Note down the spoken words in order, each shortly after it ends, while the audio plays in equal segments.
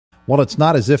Well, it's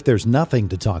not as if there's nothing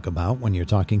to talk about when you're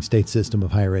talking state system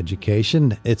of higher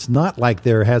education. It's not like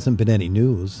there hasn't been any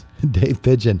news. Dave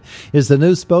Pidgeon is the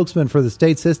new spokesman for the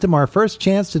state system. Our first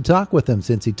chance to talk with him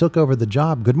since he took over the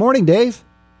job. Good morning, Dave.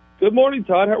 Good morning,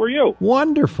 Todd. How are you?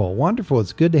 Wonderful, wonderful.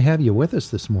 It's good to have you with us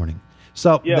this morning.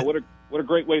 So, yeah, what a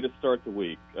great way to start the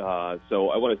week.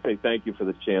 So I want to say thank you for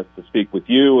the chance to speak with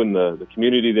you and the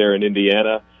community there in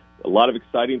Indiana. A lot of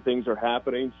exciting things are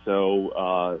happening.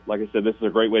 So, like I said, this is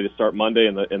a great way to start Monday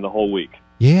and the whole week.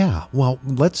 Yeah. Well,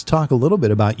 let's talk a little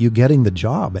bit about you getting the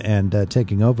job and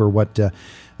taking over what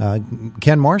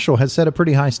Ken Marshall has set a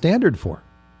pretty high standard for.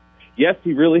 Yes,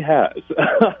 he really has.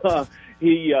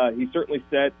 He certainly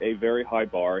set a very high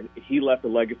bar. He left a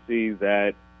legacy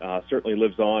that certainly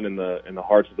lives on in the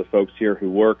hearts of the folks here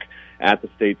who work at the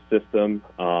state system.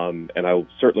 And I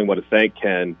certainly want to thank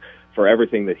Ken for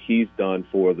everything that he's done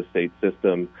for the state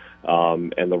system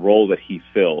and the role that he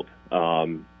filled.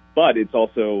 But it's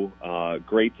also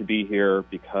great to be here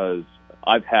because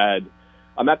I'm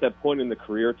at that point in the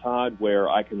career, Todd, where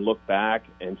I can look back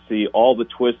and see all the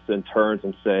twists and turns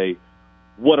and say,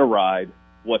 what a ride,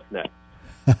 what's next?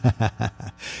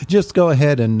 Just go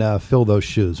ahead and fill those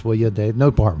shoes, will you, Dave?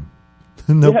 No problem.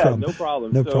 No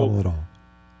problem at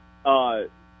all.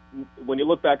 When you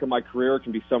look back at my career, it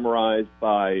can be summarized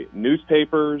by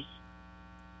newspapers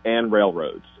and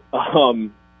railroads.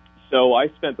 So I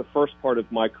spent the first part of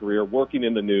my career working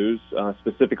in the news,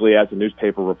 specifically as a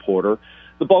newspaper reporter.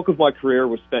 The bulk of my career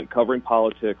was spent covering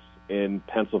politics in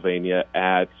Pennsylvania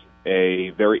at a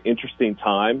very interesting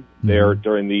time there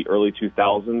during the early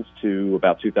 2000s to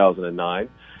about 2009,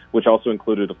 which also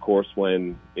included, of course,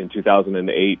 when in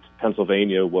 2008,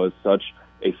 Pennsylvania was such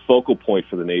a focal point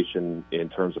for the nation in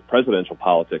terms of presidential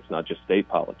politics, not just state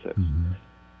politics.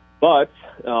 But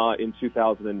in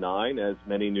 2009, as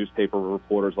many newspaper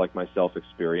reporters like myself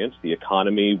experienced, the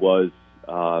economy was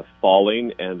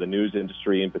falling and the news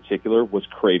industry in particular was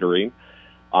cratering.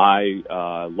 I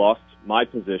lost my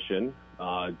position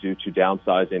due to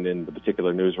downsizing in the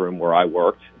particular newsroom where I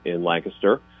worked in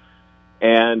Lancaster.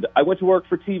 And I went to work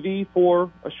for TV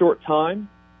for a short time,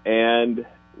 and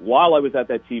while I was at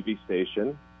that TV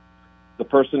station, the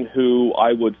person who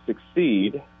I would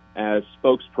succeed as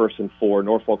spokesperson for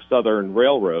Norfolk Southern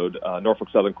Railroad, Norfolk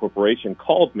Southern Corporation,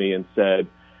 called me and said,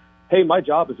 hey, my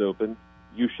job is open.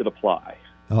 You should apply.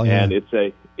 Oh, yeah. And it's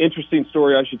a interesting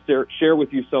story I should share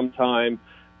with you sometime.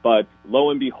 But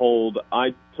lo and behold,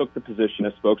 I took the position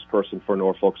as spokesperson for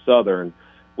Norfolk Southern,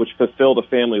 which fulfilled a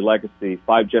family legacy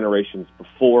 5 generations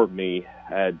before me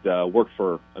had worked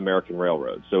for American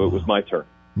Railroad. So it was my turn.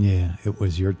 Yeah, it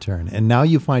was your turn. And now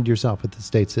you find yourself at the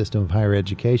state system of higher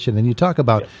education, and you talk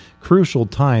about crucial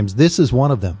times. This is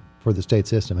one of them for the state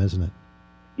system, isn't it?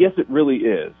 Yes, it really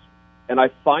is. And I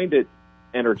find it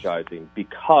energizing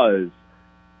because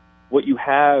what you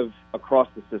have across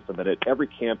the system and at every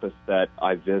campus that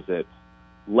I visit,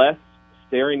 less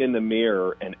staring in the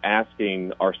mirror and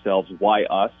asking ourselves, why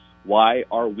us? Why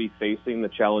are we facing the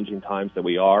challenging times that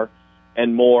we are?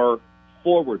 And more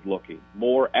forward-looking,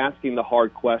 more asking the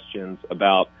hard questions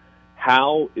about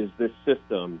how is this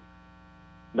system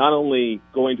not only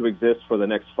going to exist for the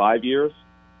next 5 years,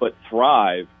 but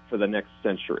thrive for the next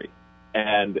century.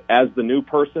 And as the new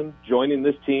person joining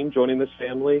this team, joining this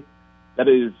family, that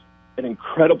is an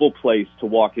incredible place to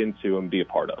walk into and be a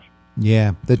part of.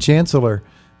 Yeah, the chancellor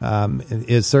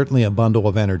is certainly a bundle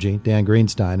of energy, Dan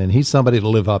Greenstein, and he's somebody to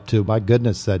live up to. My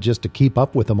goodness, just to keep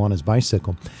up with him on his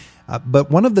bicycle.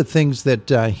 But one of the things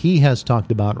that he has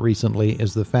talked about recently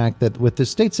is the fact that with the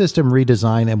state system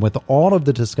redesign and with all of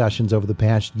the discussions over the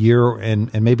past year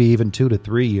and maybe even 2 to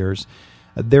 3 years,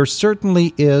 there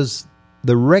certainly is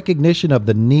the recognition of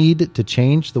the need to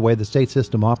change the way the state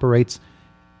system operates.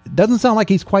 It doesn't sound like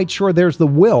he's quite sure there's the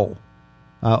will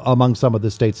among some of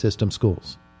the state system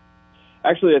schools.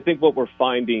 Actually, I think what we're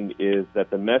finding is that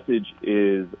the message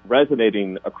is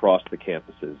resonating across the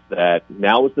campuses, that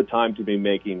now is the time to be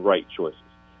making right choices.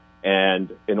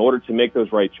 And in order to make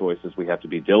those right choices, we have to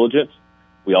be diligent.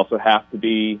 We also have to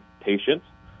be patient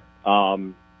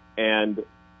and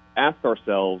ask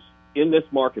ourselves, in this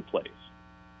marketplace,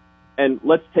 and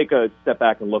let's take a step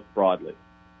back and look broadly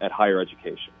at higher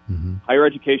education. Higher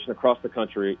education across the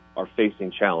country are facing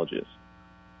challenges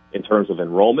in terms of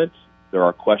enrollment. There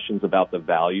are questions about the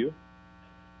value.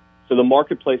 So the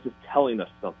marketplace is telling us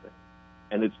something,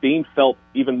 and it's being felt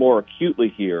even more acutely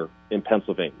here in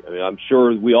Pennsylvania. I mean, I'm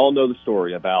sure we all know the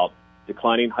story about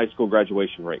declining high school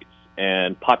graduation rates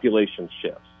and population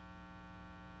shifts.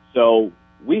 So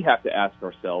we have to ask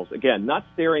ourselves, again, not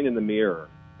staring in the mirror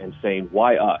and saying,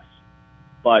 why us?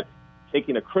 But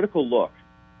taking a critical look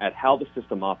at how the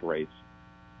system operates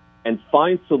and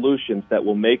find solutions that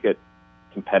will make it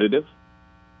competitive,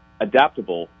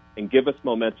 adaptable, and give us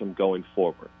momentum going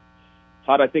forward.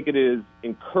 Todd, I think it is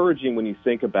encouraging when you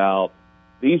think about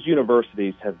these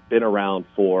universities have been around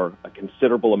for a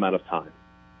considerable amount of time,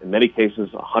 in many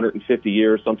cases 150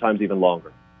 years, sometimes even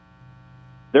longer.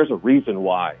 There's a reason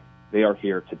why they are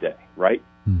here today, right?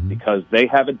 Mm-hmm. Because they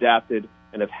have adapted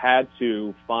and have had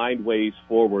to find ways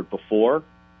forward before,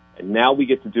 and now we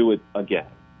get to do it again.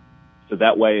 So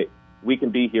that way we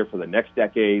can be here for the next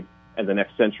decade and the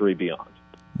next century beyond.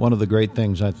 One of the great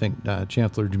things I think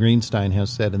Chancellor Greenstein has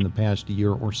said in the past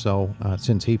year or so,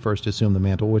 since he first assumed the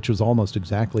mantle, which was almost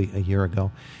exactly a year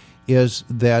ago, is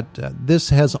that this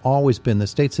has always been, the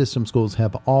state system schools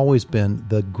have always been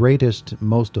the greatest,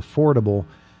 most affordable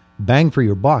bang for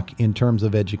your buck in terms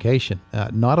of education,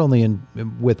 not only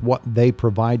with what they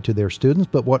provide to their students,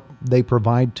 but what they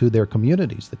provide to their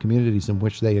communities, the communities in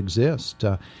which they exist.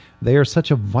 They are such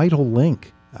a vital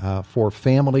link for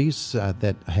families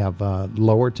that have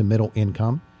lower to middle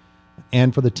income,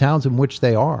 and for the towns in which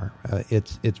they are.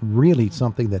 It's really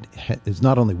something that is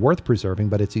not only worth preserving,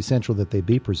 but it's essential that they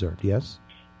be preserved, yes?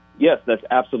 Yes, that's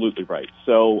absolutely right.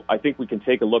 So I think we can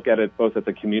take a look at it both at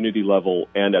the community level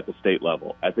and at the state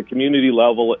level. At the community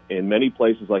level, in many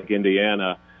places like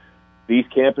Indiana, these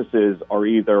campuses are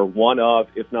either one of,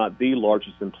 if not the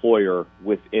largest employer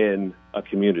within a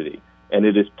community. And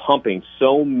it is pumping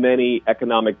so many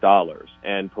economic dollars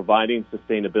and providing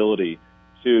sustainability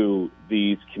to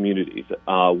these communities.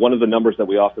 One of the numbers that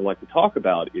we often like to talk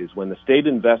about is when the state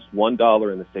invests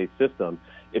 $1 in the state system,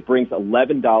 it brings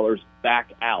 $11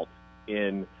 back out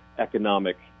in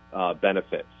economic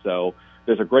benefits. So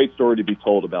there's a great story to be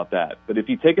told about that. But if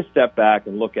you take a step back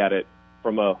and look at it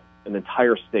from an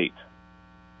entire state,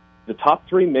 the top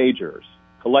three majors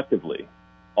collectively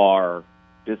are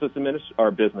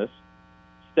business,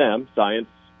 STEM, science,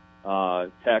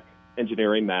 tech,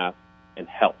 engineering, math, and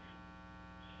health.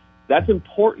 That's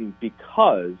important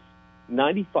because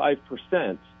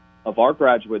 95% of our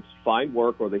graduates find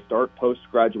work or they start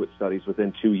postgraduate studies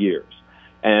within 2 years.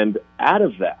 And out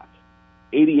of that,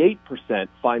 88%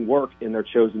 find work in their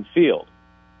chosen field.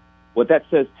 What that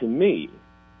says to me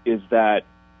is that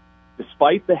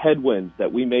despite the headwinds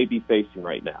that we may be facing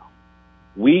right now,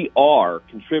 we are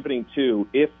contributing to,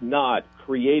 if not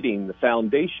creating the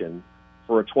foundation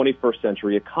for a 21st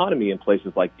century economy in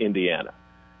places like Indiana,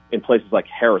 in places like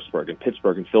Harrisburg and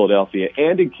Pittsburgh and Philadelphia,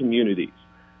 and in communities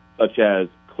such as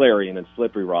Clarion and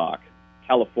Slippery Rock,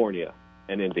 California,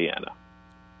 and Indiana.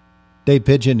 Dave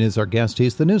Pidgeon is our guest.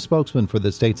 He's the new spokesman for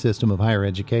the state system of higher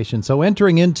education. So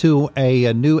entering into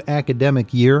a new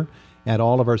academic year at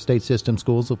all of our state system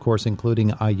schools, of course,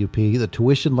 including IUP, the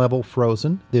tuition level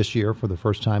frozen this year for the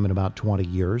first time in about 20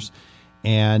 years,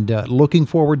 and looking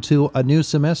forward to a new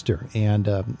semester and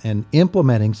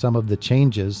implementing some of the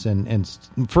changes and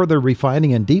further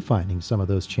refining and defining some of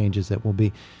those changes that will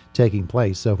be taking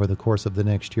place over the course of the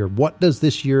next year. What does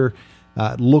this year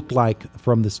look like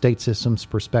from the state system's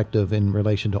perspective in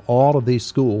relation to all of these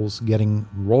schools getting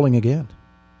rolling again?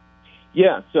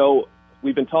 Yeah, so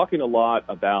we've been talking a lot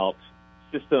about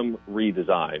system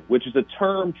redesign, which is a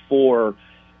term for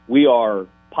we are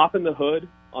popping the hood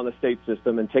on the state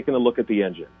system and taking a look at the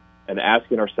engine and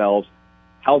asking ourselves,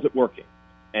 how's it working?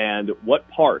 And what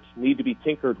parts need to be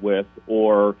tinkered with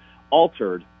or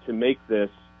altered to make this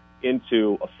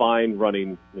into a fine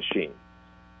running machine?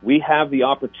 We have the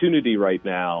opportunity right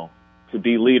now to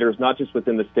be leaders, not just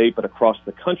within the state, but across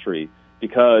the country,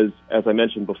 because, as I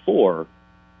mentioned before,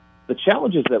 the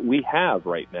challenges that we have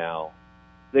right now,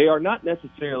 they are not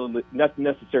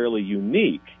necessarily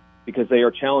unique because they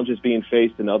are challenges being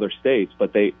faced in other states,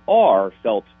 but they are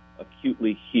felt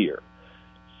acutely here.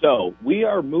 So we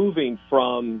are moving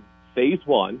from phase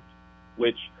one,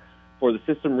 which for the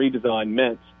system redesign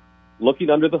meant looking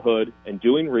under the hood and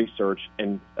doing research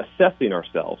and assessing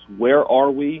ourselves. Where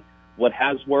are we? What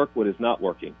has worked? What is not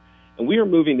working? And we are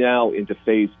moving now into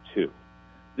phase two.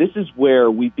 This is where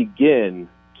we begin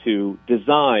to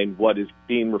design what is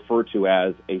being referred to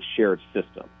as a shared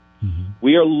system. Mm-hmm.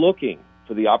 We are looking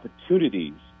for the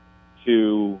opportunities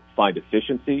to find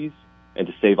efficiencies and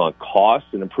to save on costs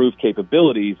and improve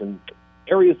capabilities in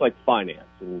areas like finance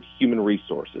and human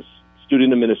resources,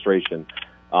 student administration,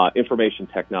 information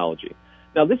technology.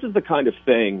 Now, this is the kind of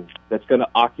thing that's going to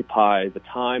occupy the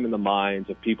time and the minds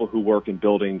of people who work in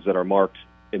buildings that are marked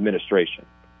administration.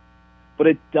 But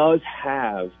it does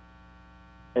have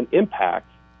an impact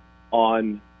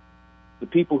on the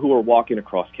people who are walking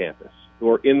across campus, who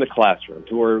are in the classroom,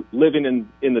 who are living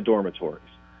in the dormitories,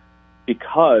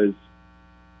 because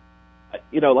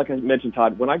Like I mentioned,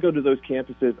 Todd, when I go to those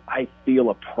campuses, I feel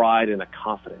a pride and a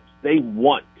confidence. They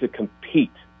want to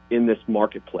compete in this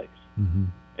marketplace. Mm-hmm.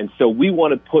 And so we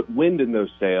want to put wind in those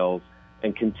sails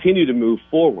and continue to move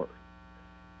forward.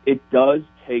 It does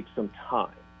take some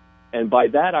time. And by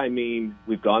that, I mean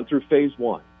we've gone through phase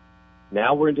 1.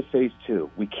 Now we're into phase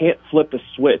 2. We can't flip a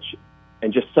switch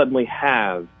and just suddenly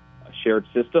have a shared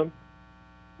system.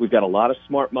 We've got a lot of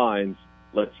smart minds.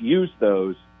 Let's use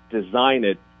those, design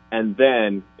it, and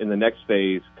then in the next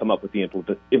phase, come up with the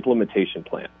implementation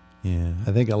plan. Yeah,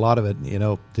 I think a lot of it,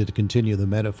 to continue the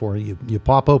metaphor, you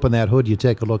pop open that hood, you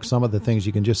take a look. Some of the things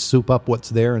you can just soup up what's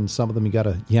there, and some of them you got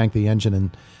to yank the engine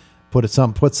and put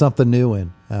something new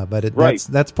in. But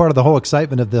that's part of the whole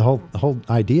excitement of the whole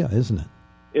idea, isn't it?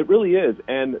 It really is,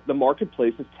 and the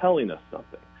marketplace is telling us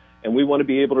something, and we want to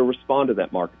be able to respond to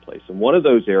that marketplace. And one of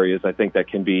those areas I think that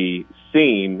can be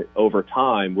seen over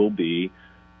time will be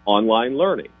online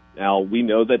learning. Now, we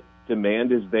know that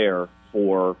demand is there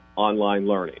for online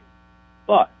learning,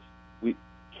 but we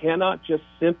cannot just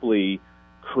simply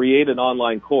create an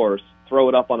online course, throw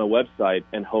it up on a website,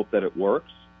 and hope that it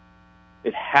works.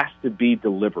 It has to be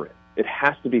deliberate. It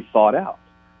has to be thought out.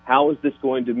 How is this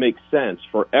going to make sense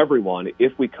for everyone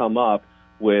if we come up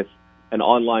with an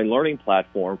online learning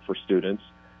platform for students,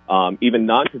 even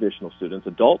non-traditional students,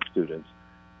 adult students?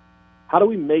 How do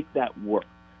we make that work?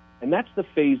 And that's the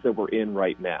phase that we're in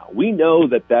right now. We know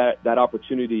that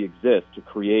opportunity exists to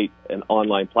create an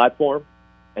online platform,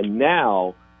 and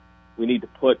now we need to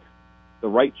put the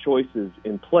right choices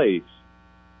in place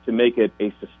to make it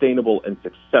a sustainable and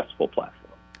successful platform.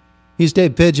 He's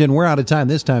Dave Pidgeon. We're out of time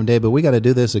this time, Dave, but we got to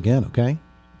do this again, okay?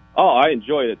 Oh, I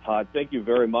enjoyed it, Todd. Thank you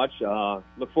very much.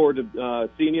 Look forward to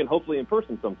seeing you and hopefully in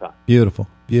person sometime. Beautiful,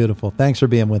 beautiful. Thanks for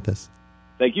being with us.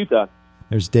 Thank you, Todd.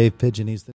 There's Dave Pidgeon. He's the